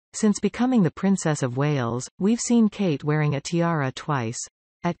Since becoming the Princess of Wales, we've seen Kate wearing a tiara twice.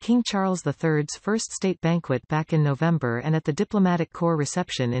 At King Charles III's first state banquet back in November and at the Diplomatic Corps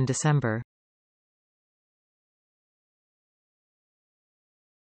reception in December.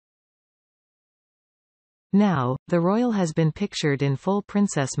 Now, the royal has been pictured in full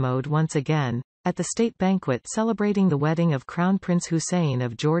princess mode once again, at the state banquet celebrating the wedding of Crown Prince Hussein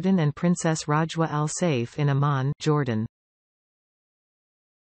of Jordan and Princess Rajwa Al Saif in Amman, Jordan.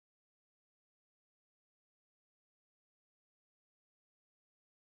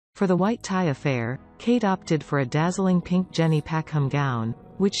 For the white tie affair, Kate opted for a dazzling pink Jenny Packham gown,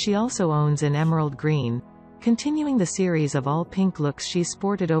 which she also owns in emerald green, continuing the series of all-pink looks she's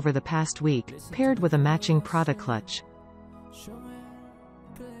sported over the past week, paired with a matching Prada clutch.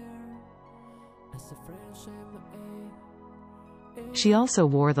 She also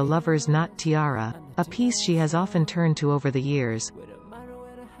wore the lover's knot tiara, a piece she has often turned to over the years.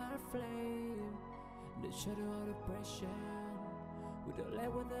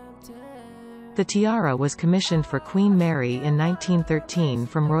 The tiara was commissioned for Queen Mary in 1913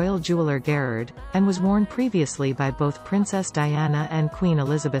 from royal jeweller Gerard, and was worn previously by both Princess Diana and Queen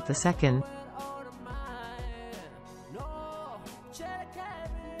Elizabeth II.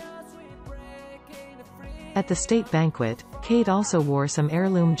 At the state banquet, Kate also wore some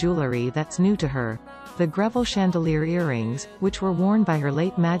heirloom jewellery that's new to her. The Greville chandelier earrings, which were worn by Her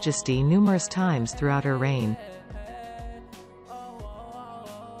late Majesty numerous times throughout her reign.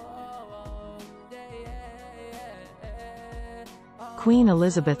 Queen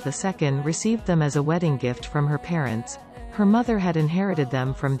Elizabeth II received them as a wedding gift from her parents. Her mother had inherited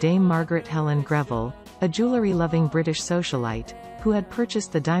them from Dame Margaret Helen Greville, a jewellery-loving British socialite, who had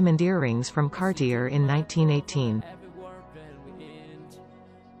purchased the diamond earrings from Cartier in 1918.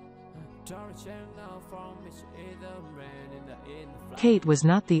 Kate was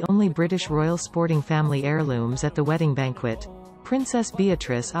not the only British royal sporting family heirlooms at the wedding banquet. Princess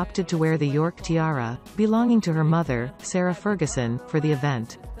Beatrice opted to wear the York tiara, belonging to her mother, Sarah Ferguson, for the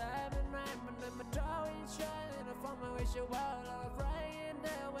event.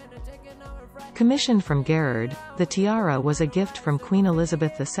 Commissioned from Gerard, the tiara was a gift from Queen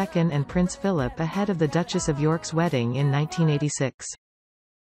Elizabeth II and Prince Philip ahead of the Duchess of York's wedding in 1986.